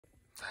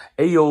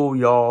Hey yo,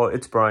 y'all,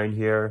 it's Brian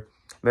here.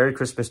 Merry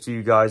Christmas to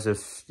you guys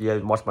if you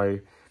hadn't watched my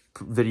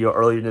video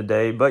earlier in the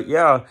day. But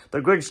yeah, the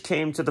Grinch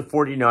came to the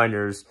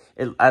 49ers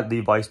at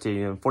Levi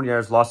Stadium.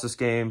 49ers lost this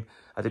game,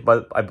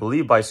 I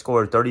believe by a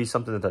score of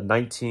 30-something to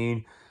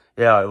 19.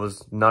 Yeah, it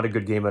was not a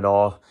good game at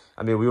all.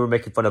 I mean, we were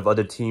making fun of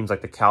other teams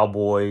like the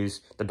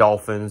Cowboys, the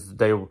Dolphins.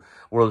 They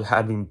were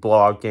having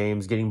blowout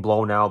games, getting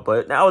blown out.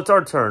 But now it's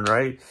our turn,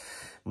 right?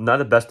 Not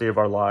the best day of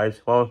our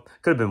lives. Well,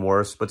 could have been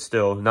worse, but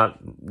still, not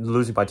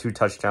losing by 2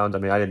 touchdowns. I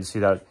mean, I didn't see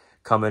that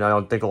coming. I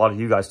don't think a lot of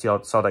you guys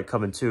saw that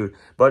coming too.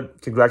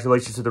 But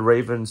congratulations to the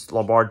Ravens,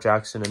 Lamar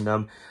Jackson and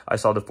them. I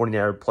saw the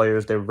 49er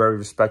players. They were very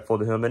respectful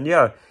to him. And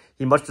yeah,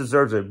 he much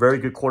deserves it. Very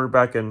good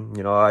quarterback. And,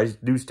 you know, I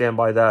do stand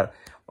by that,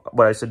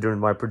 what I said during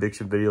my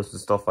prediction videos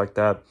and stuff like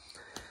that.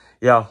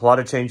 Yeah, a lot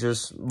of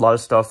changes, a lot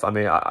of stuff. I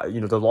mean, you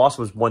know, the loss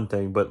was one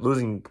thing, but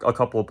losing a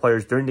couple of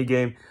players during the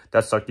game,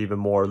 that sucked even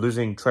more.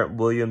 Losing Trent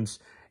Williams,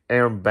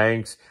 Aaron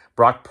Banks,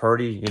 Brock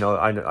Purdy, you know,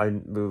 I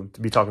will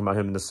be talking about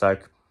him in a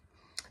sec.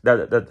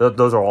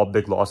 Those are all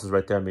big losses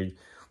right there. I mean,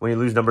 when you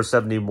lose number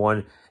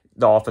 71,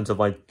 the offensive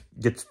line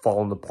gets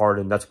fallen apart,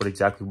 and that's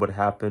exactly what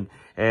happened.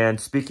 And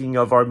speaking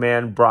of our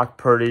man, Brock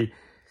Purdy,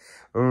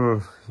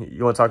 you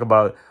want to talk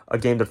about a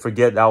game to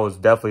forget? That was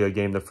definitely a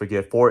game to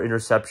forget. 4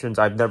 interceptions.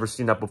 I've never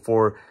seen that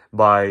before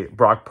by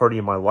Brock Purdy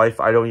in my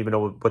life. I don't even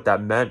know what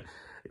that meant.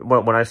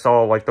 When I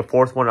saw, like, the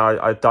 4th one,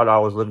 I thought I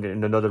was living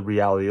in another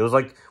reality. It was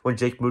like when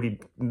Jake Moody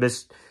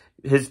missed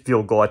his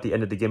field goal at the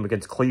end of the game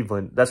against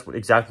Cleveland. That's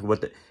exactly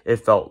what it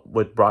felt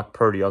with Brock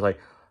Purdy. I was like,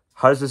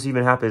 how does this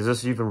even happen? Is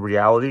this even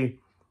reality?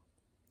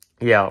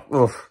 Yeah,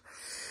 oof.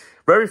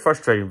 Very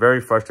frustrating,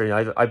 very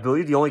frustrating. I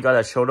believe the only guy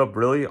that showed up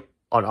really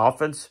on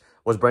offense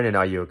was Brandon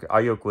Ayuk.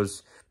 Ayuk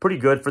was pretty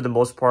good for the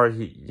most part.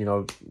 He, you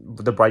know,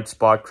 the bright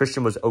spot.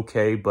 Christian was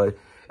okay, but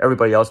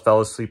everybody else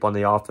fell asleep on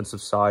the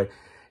offensive side.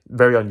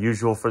 Very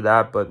unusual for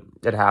that, but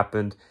it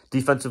happened.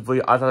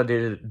 Defensively, I thought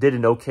they did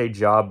an okay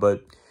job,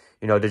 but,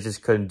 you know, they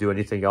just couldn't do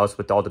anything else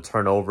with all the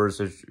turnovers.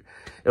 It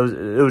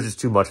was just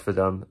too much for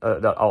them.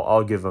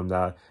 I'll give them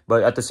that.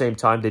 But at the same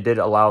time, they did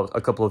allow a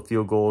couple of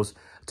field goals,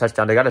 a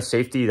touchdown. They got a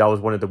safety. That was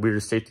one of the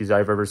weirdest safeties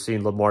I've ever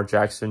seen. Lamar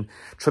Jackson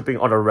tripping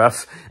on a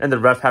ref, and the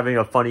ref having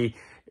a funny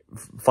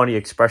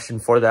expression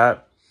for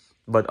that.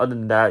 But other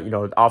than that, you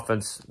know, the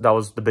offense, that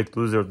was the big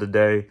loser of the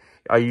day.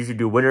 I usually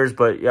do winners,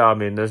 but yeah, I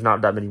mean, there's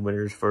not that many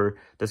winners for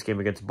this game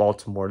against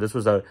Baltimore. This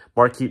was a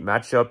marquee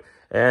matchup,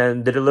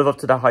 and did it live up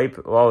to the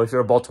hype? Well, if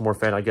you're a Baltimore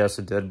fan, I guess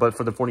it did. But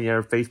for the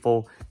 49er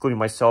faithful, including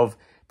myself,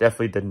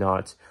 definitely did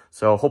not.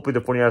 So hopefully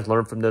the 49ers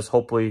learn from this.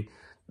 Hopefully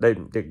they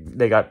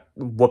got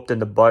whooped in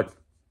the butt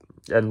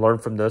and learn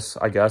from this,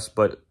 I guess.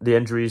 But the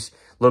injuries,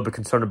 a little bit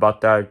concerned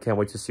about that. Can't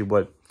wait to see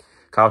what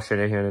Kyle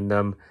Shanahan and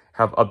them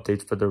have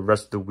updates for the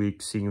rest of the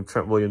week. Seeing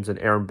Trent Williams and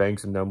Aaron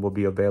Banks and them will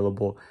be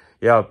available.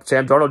 Yeah,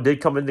 Sam Darnold did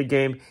come in the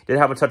game. Did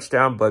have a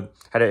touchdown, but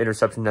had an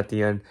interception at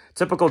the end.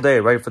 Typical day,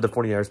 right, for the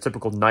 49ers.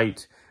 Typical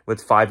night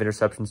with 5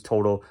 interceptions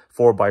total.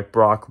 4 by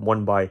Brock,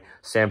 1 by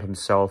Sam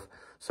himself.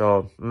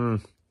 So,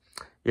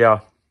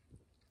 yeah,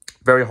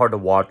 very hard to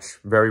watch.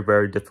 Very,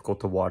 very difficult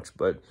to watch.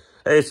 But,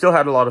 hey, it still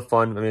had a lot of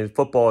fun. I mean,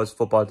 football is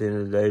football at the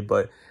end of the day,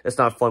 but it's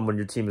not fun when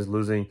your team is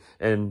losing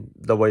and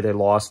the way they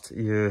lost.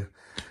 Yeah,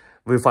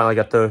 we finally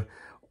got the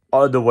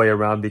other way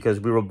around because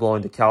we were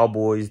blowing the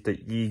Cowboys, the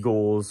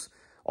Eagles,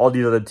 all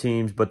these other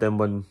teams, but then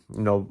when,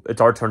 you know,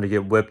 it's our turn to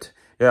get whipped,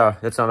 yeah,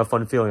 it's not a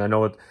fun feeling. I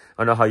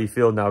know how you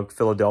feel now,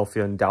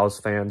 Philadelphia and Dallas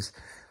fans.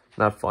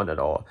 Not fun at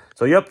all.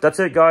 So, yep, that's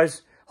it,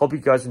 guys. Hope you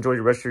guys enjoy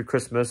the rest of your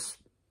Christmas.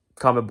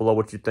 Comment below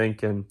what you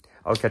think, and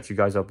I'll catch you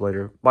guys up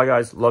later. Bye,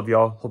 guys. Love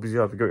y'all. Hope you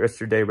have a great rest of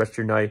your day, rest of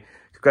your night.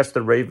 Congrats to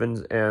the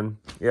Ravens, and,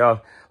 yeah,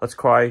 let's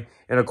cry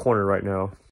in a corner right now.